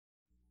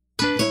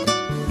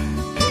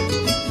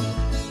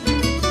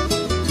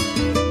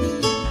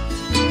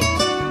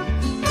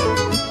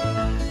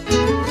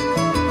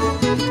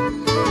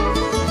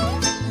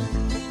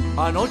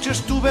Anoche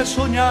estuve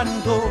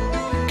soñando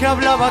que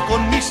hablaba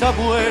con mis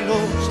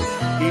abuelos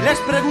y les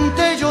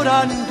pregunté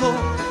llorando,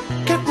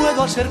 ¿qué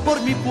puedo hacer por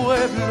mi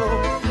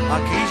pueblo?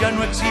 Aquí ya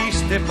no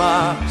existe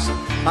paz,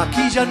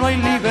 aquí ya no hay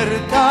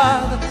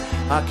libertad,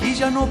 aquí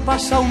ya no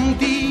pasa un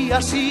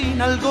día sin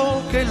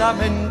algo que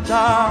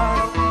lamentar.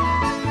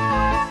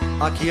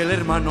 Aquí el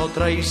hermano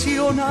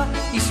traiciona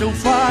y se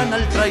ufana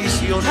al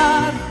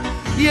traicionar,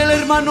 y el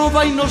hermano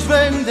va y nos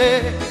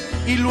vende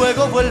y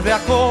luego vuelve a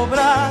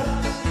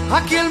cobrar.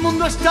 Aquí el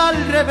mundo está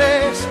al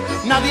revés,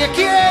 nadie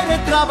quiere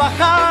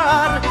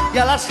trabajar, y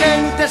a las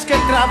gentes que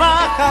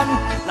trabajan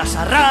las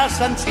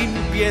arrasan sin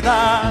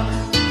piedad.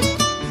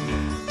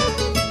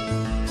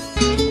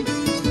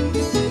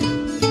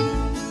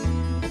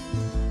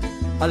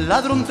 Al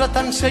ladrón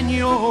tratan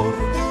señor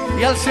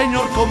y al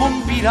señor como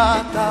un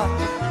pirata,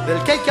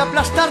 del que hay que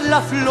aplastar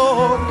la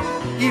flor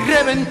y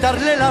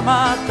reventarle la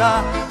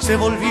mata. Se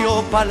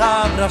volvió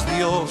palabras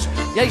Dios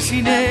y hay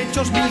sin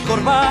hechos mil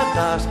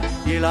corbatas,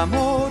 y el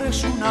amor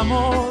es un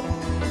amor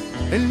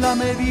en la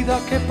medida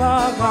que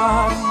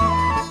pagan.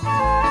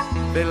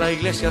 De la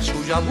iglesia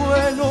suyo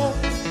abuelo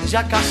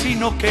ya casi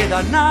no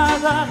queda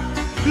nada,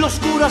 los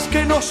curas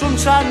que no son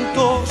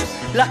santos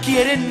la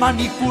quieren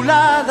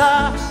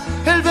manipulada.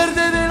 El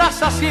verde de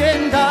las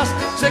haciendas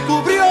se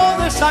cubrió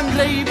de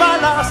sangre y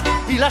balas,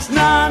 y las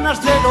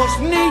nanas de los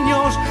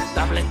niños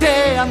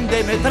tabletean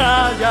de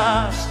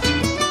metrallas.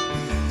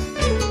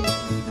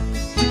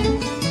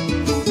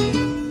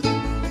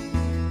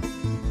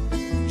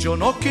 Yo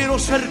no quiero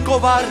ser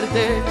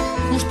cobarde,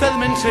 usted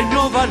me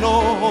enseñó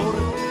valor,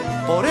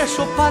 por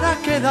eso para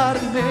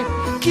quedarme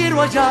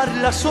quiero hallar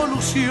la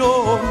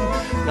solución.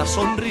 La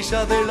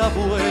sonrisa del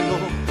abuelo,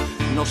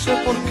 no sé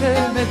por qué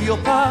me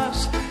dio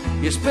paz,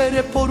 y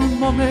esperé por un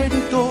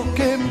momento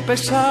que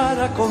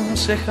empezara a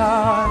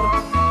aconsejar.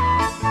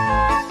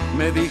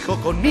 Me dijo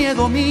con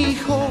miedo, mi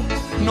hijo,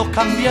 no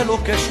cambia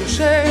lo que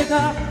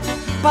suceda,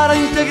 para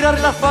integrar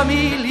la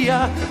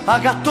familia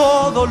haga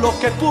todo lo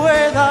que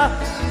pueda.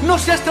 No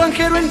sea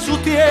extranjero en su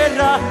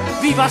tierra,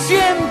 viva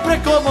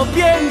siempre como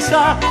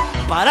piensa,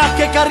 para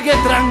que cargue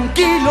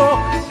tranquilo,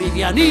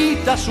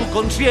 livianita su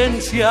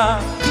conciencia.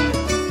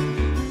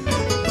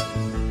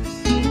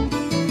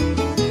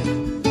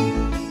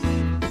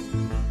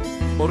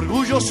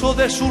 Orgulloso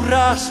de su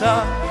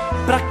raza,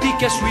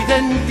 practique su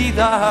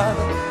identidad,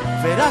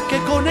 verá que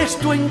con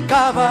esto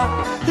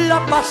encaba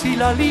la paz y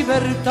la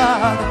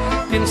libertad.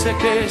 Piense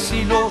que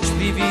si los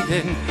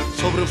dividen,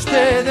 sobre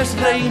ustedes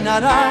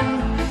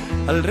reinarán.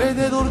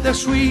 Alrededor de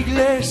su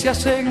iglesia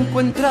se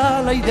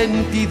encuentra la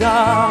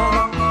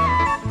identidad.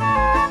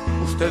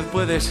 Usted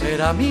puede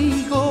ser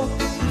amigo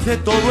de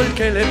todo el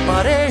que le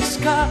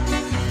parezca,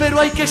 pero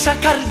hay que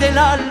sacar del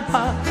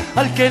alma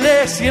al que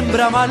le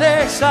siembra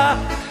maleza,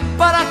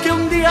 para que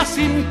un día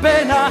sin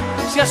pena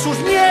si a sus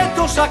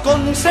nietos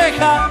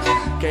aconseja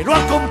que no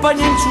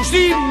acompañen sus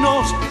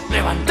himnos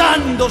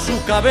levantando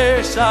su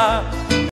cabeza.